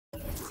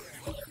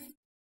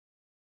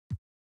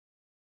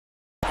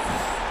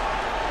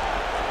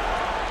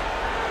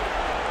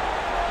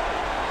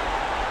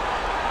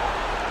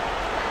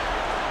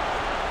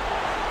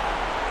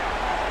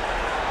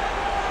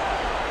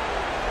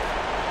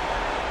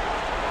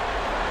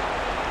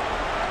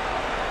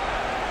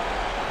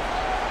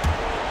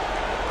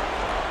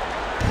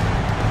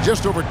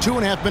Just over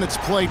 2.5 minutes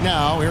played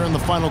now here in the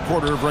final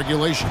quarter of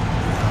regulation.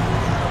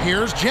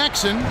 Here's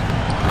Jackson.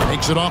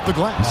 Takes it off the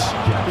glass.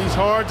 He's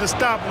hard to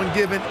stop when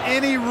given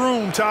any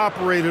room to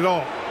operate at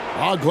all.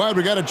 I'm glad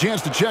we got a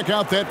chance to check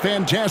out that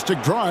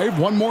fantastic drive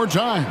one more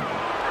time.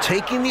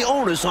 Taking the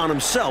onus on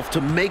himself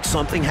to make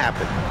something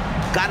happen.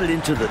 Got it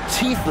into the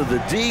teeth of the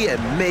D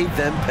and made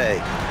them pay.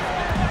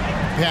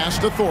 Pass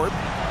to Thorpe.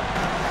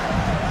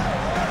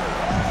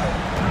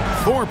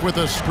 Thorpe with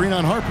a screen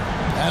on Harper.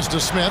 Pass to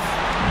Smith.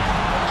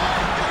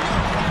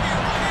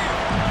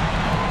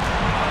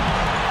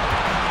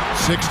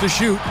 Six to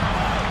shoot.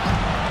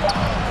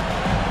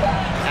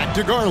 Back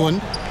to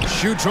Garland.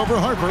 Shoots over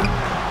Harper.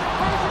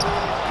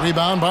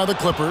 Rebound by the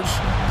Clippers.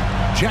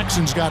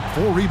 Jackson's got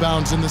 4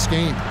 rebounds in this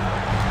game.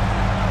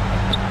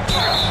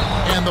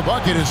 And the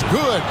bucket is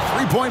good.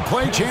 3-point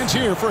play chance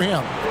here for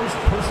him.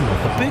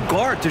 A big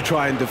guard to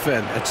try and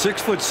defend. At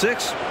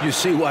 6'6", you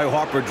see why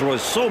Harper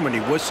draws so many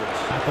whistles.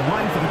 At the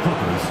line for the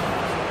Clippers,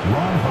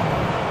 Ron Harper.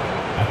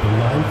 At the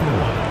line for the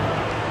one.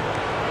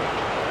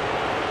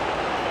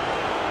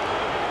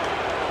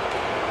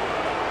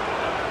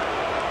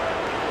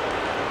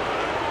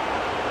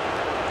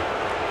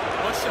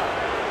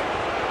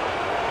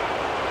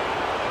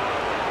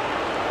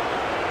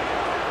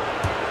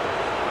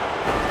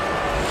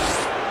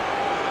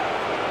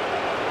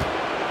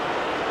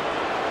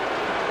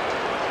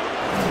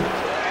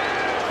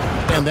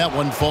 And that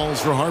one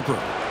falls for Harper.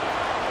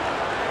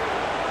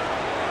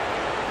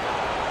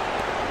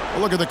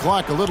 Look at the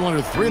clock. A little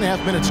under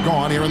 3.5 minutes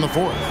gone here in the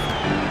fourth.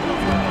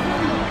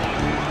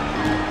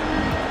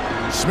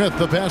 Smith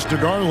the pass to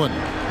Garland.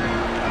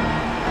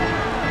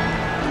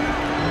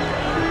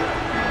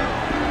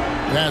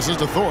 Passes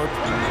to Thorpe.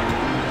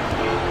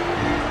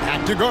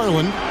 Back to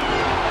Garland.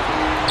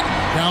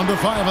 Down to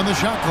 5 on the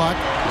shot clock.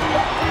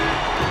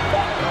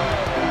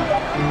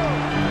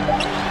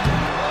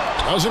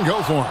 Doesn't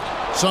go for him.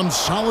 Some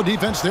solid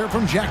defense there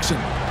from Jackson.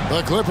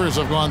 The Clippers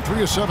have gone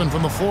 3 of 7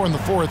 from the floor in the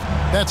fourth.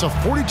 That's a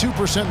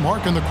 42%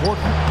 mark in the quarter.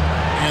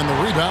 And the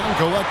rebound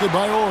collected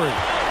by Ori.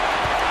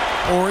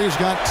 Ori's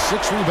got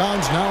 6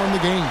 rebounds now in the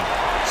game.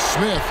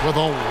 Smith with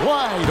a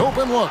wide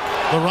open look.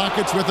 The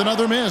Rockets with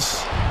another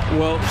miss.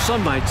 Well,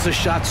 some nights the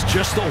shots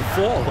just don't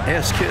fall.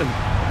 Ask him.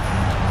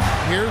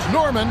 Here's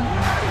Norman.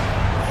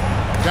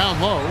 Down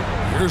low.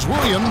 Here's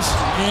Williams.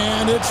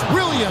 And it's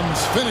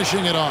Williams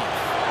finishing it off.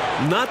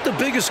 Not the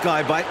biggest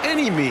guy by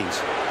any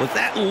means, but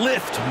that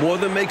lift more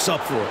than makes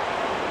up for it.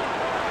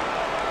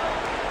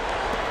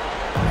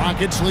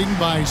 Rockets leading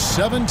by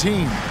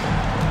 17.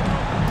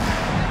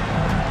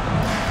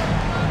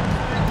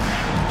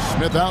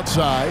 Smith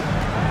outside.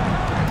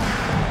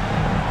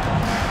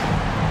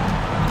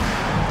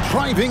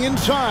 Driving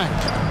inside.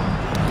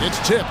 It's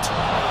tipped.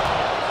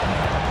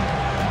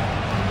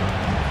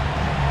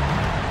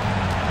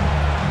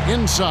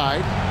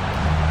 Inside.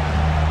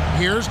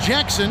 Here's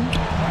Jackson.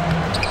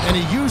 And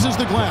he uses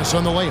the glass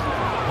on the layup.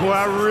 Well,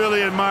 I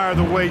really admire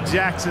the way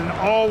Jackson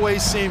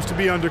always seems to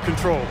be under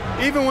control.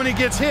 Even when he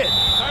gets hit,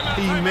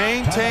 he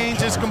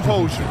maintains his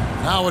composure.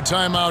 Now a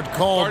timeout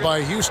called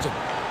by Houston.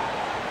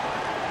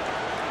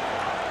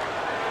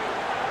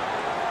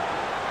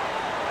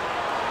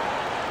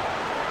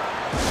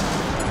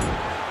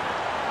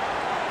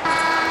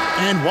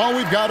 And while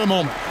we've got a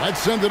moment,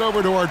 let's send it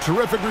over to our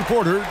terrific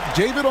reporter,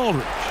 David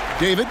Aldridge.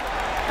 David?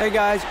 Hey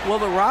guys, well,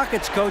 the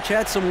Rockets coach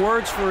had some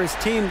words for his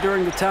team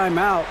during the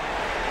timeout.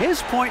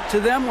 His point to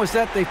them was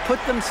that they put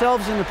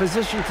themselves in a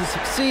position to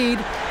succeed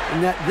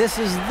and that this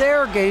is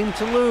their game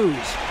to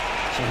lose.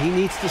 So he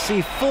needs to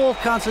see full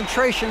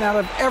concentration out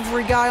of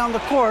every guy on the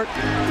court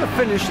to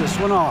finish this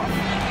one off.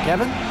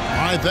 Kevin? All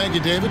right, thank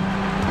you, David.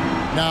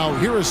 Now,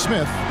 here is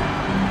Smith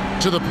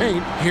to the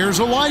paint. Here's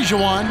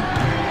Olajuwon.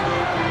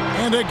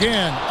 And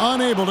again,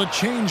 unable to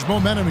change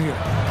momentum here.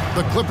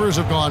 The Clippers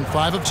have gone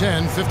 5 of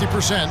 10,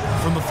 50%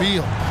 from the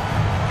field.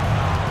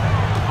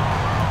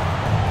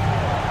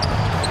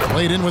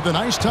 Played in with a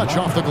nice touch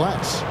off the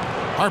glass.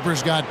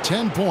 Harper's got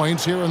 10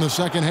 points here in the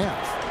second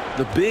half.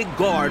 The big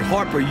guard,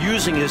 Harper,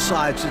 using his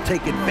sides to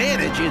take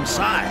advantage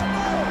inside.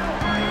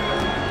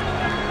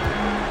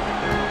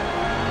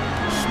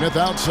 Smith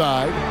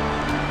outside.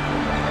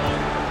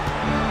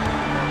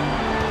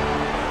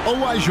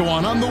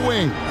 Olajuwon on the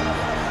wing.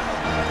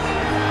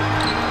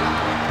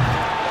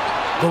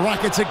 The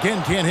Rockets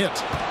again can't hit.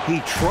 He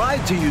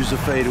tried to use a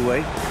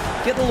fadeaway,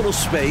 get a little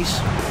space.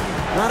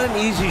 Not an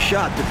easy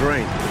shot to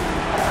drain.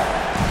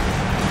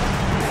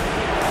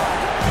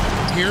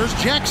 Here's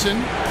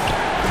Jackson.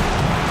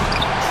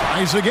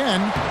 Tries again,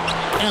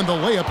 and the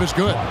layup is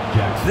good.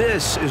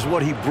 This is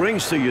what he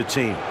brings to your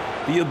team.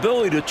 The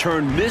ability to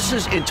turn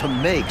misses into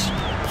makes.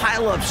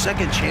 Pile up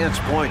second chance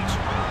points.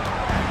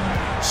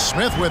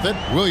 Smith with it.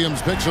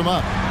 Williams picks him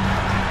up.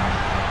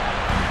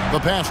 The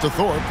pass to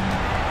Thorpe.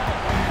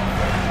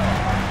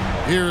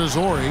 Here's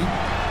Ori.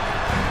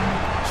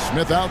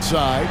 Smith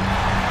outside.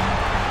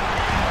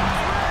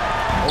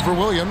 Over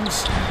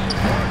Williams.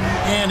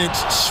 And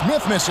it's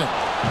Smith missing.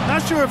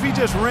 Not sure if he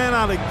just ran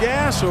out of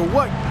gas or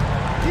what.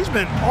 He's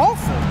been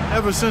awful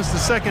ever since the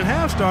second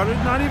half started.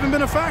 Not even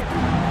been a factor.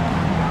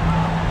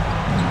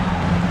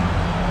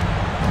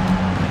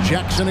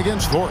 Jackson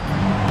against Thornton.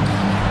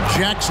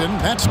 Jackson,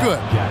 that's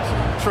good.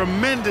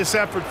 Tremendous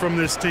effort from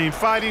this team,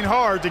 fighting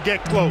hard to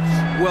get close.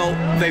 Well,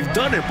 they've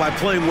done it by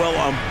playing well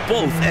on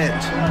both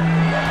ends.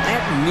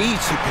 That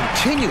needs to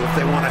continue if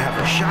they want to have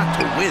a shot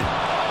to win.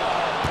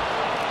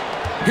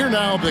 Here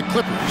now, the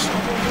Clippers.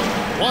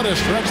 What a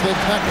stretch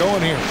they've got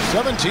going here.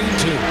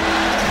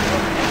 17-2.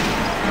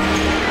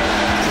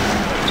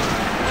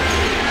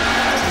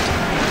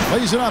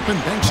 Plays it up and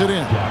banks it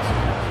in.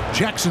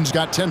 Jackson's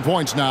got 10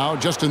 points now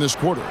just in this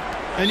quarter.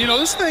 And, you know,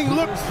 this thing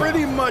looked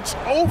pretty much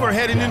over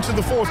heading into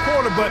the fourth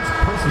quarter, but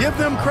give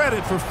them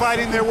credit for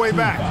fighting their way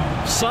back.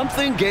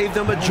 Something gave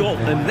them a jolt,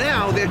 and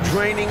now they're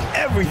draining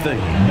everything.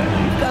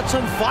 We've got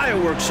some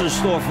fireworks in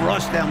store for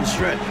us down the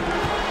stretch.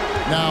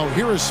 Now,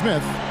 here is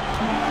Smith.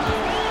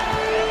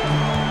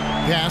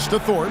 Pass to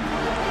Thorpe.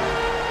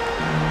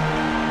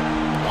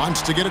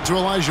 Wants to get it to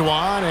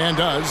Olajuwon, and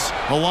does.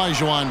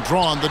 Olajuwon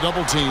drawn the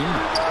double team.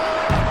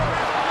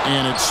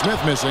 And it's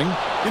Smith missing.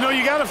 You know,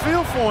 you got to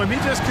feel for him. He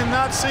just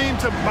cannot seem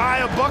to buy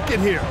a bucket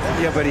here.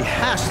 Yeah, but he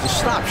has to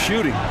stop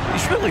shooting.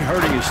 He's really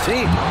hurting his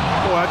team.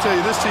 Boy, I tell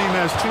you, this team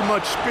has too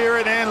much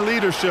spirit and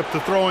leadership to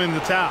throw in the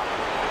towel.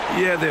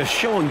 Yeah, they're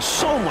showing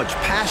so much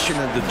passion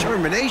and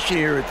determination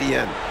here at the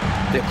end.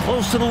 They're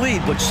close to the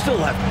lead, but still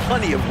have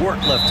plenty of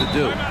work left to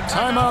do.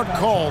 Timeout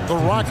called, the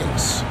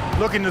Rockets.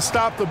 Looking to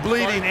stop the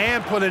bleeding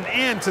and put an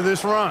end to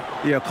this run.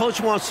 Yeah, coach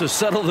wants to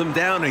settle them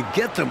down and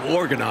get them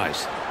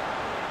organized.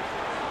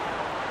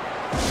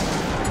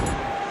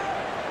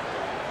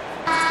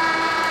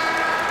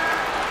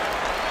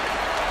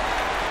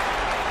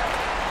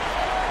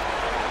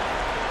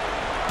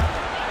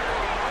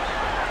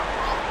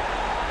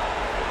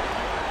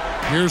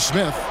 Here's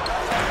Smith.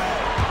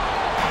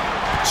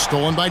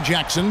 Stolen by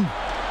Jackson.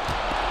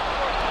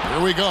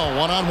 Here we go,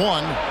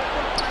 one-on-one.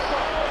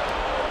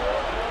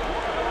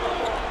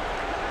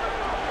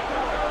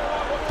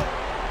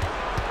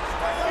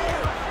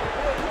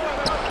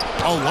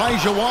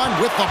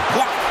 Olajuwon with the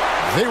block.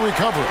 They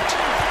recover it.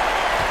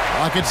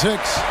 Rocket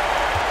 6.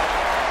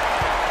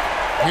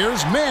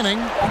 Here's Manning.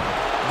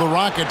 The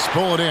Rockets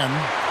pull it in.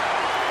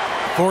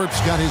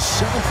 Thorpe's got his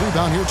 7th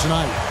rebound here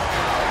tonight.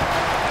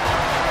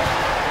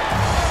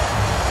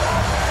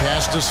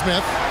 Pass to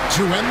Smith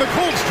to end the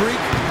cold streak.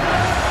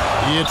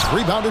 It's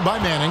rebounded by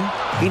Manning.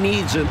 He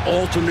needs an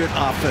alternate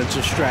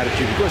offensive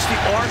strategy because the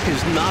arc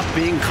is not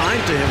being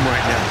kind to him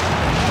right now.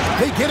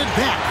 They get it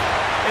back.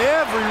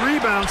 Every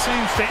rebound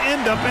seems to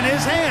end up in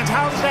his hands.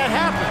 How does that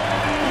happen?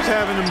 He's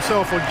having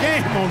himself a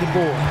game on the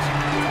boards.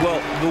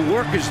 Well, the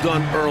work is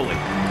done early.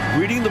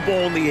 Reading the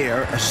ball in the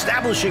air,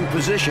 establishing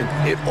position,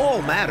 it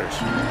all matters.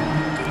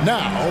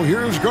 Now,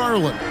 here's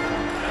Garland.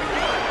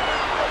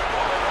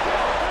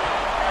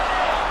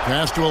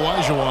 Pass to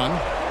Olajuwon.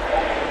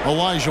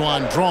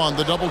 Olajuwon drawn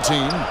the double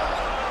team.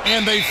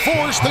 And they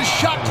force the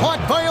shot clock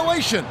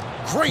violation.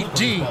 Great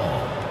D.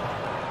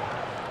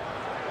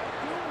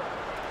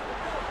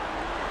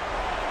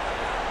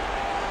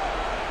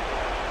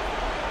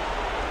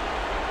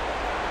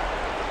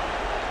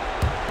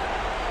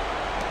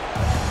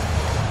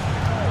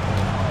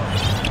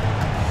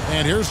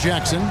 And here's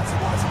Jackson.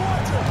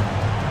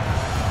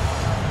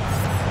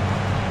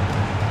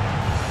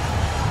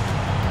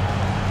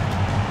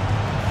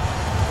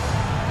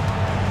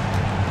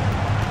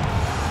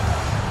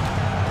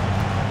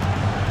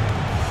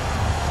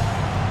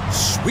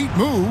 Sweet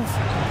move,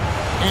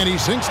 and he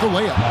sinks the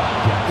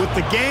layup. With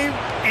the game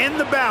in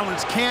the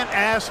balance, can't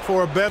ask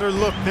for a better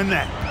look than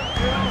that.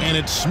 And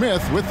it's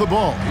Smith with the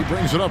ball. He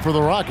brings it up for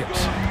the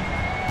Rockets.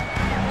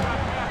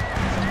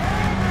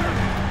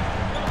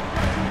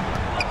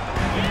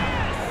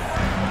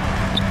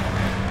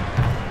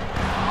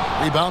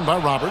 Rebound by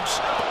Roberts.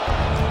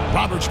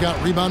 Roberts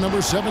got rebound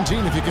number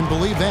 17, if you can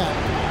believe that.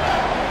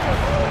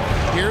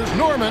 Here's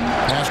Norman,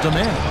 pass to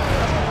Manning.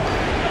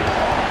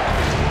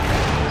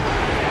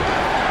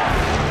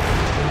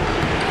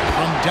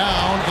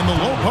 Down in the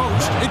low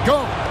post, it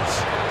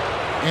goes.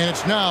 And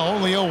it's now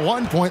only a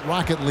 1-point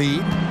Rocket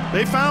lead.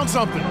 They found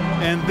something,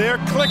 and they're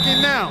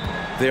clicking now.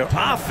 Their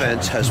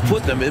offense has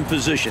put them in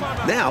position.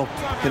 Now,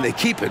 can they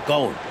keep it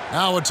going?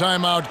 Now a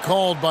timeout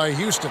called by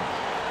Houston.